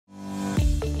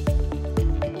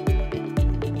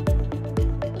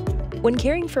When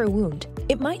caring for a wound,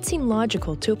 it might seem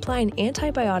logical to apply an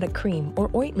antibiotic cream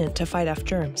or ointment to fight off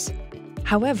germs.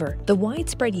 However, the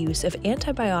widespread use of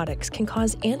antibiotics can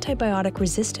cause antibiotic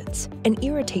resistance and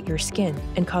irritate your skin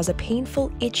and cause a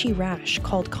painful, itchy rash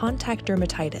called contact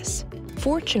dermatitis.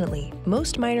 Fortunately,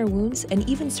 most minor wounds and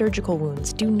even surgical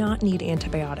wounds do not need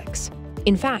antibiotics.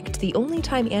 In fact, the only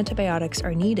time antibiotics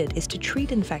are needed is to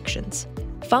treat infections.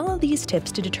 Follow these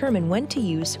tips to determine when to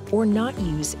use or not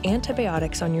use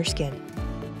antibiotics on your skin.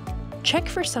 Check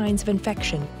for signs of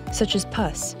infection, such as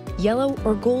pus, yellow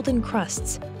or golden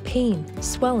crusts, pain,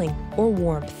 swelling, or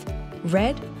warmth,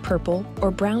 red, purple,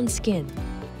 or brown skin,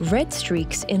 red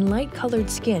streaks in light-colored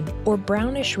skin or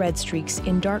brownish-red streaks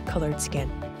in dark-colored skin,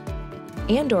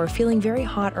 and/or feeling very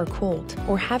hot or cold,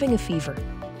 or having a fever.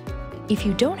 If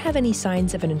you don't have any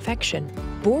signs of an infection,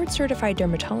 board-certified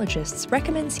dermatologists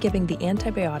recommend skipping the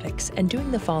antibiotics and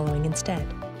doing the following instead.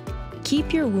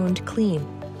 Keep your wound clean.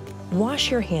 Wash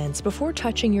your hands before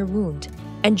touching your wound,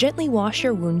 and gently wash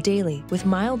your wound daily with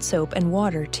mild soap and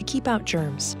water to keep out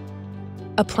germs.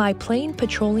 Apply plain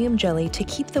petroleum jelly to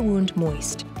keep the wound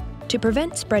moist. To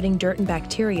prevent spreading dirt and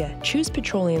bacteria, choose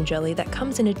petroleum jelly that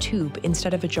comes in a tube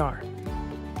instead of a jar.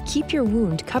 Keep your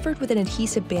wound covered with an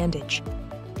adhesive bandage.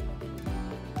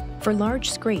 For large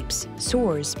scrapes,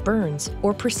 sores, burns,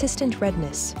 or persistent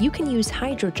redness, you can use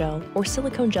hydrogel or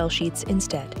silicone gel sheets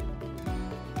instead.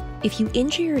 If you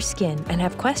injure your skin and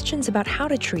have questions about how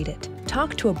to treat it,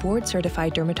 talk to a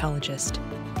board-certified dermatologist.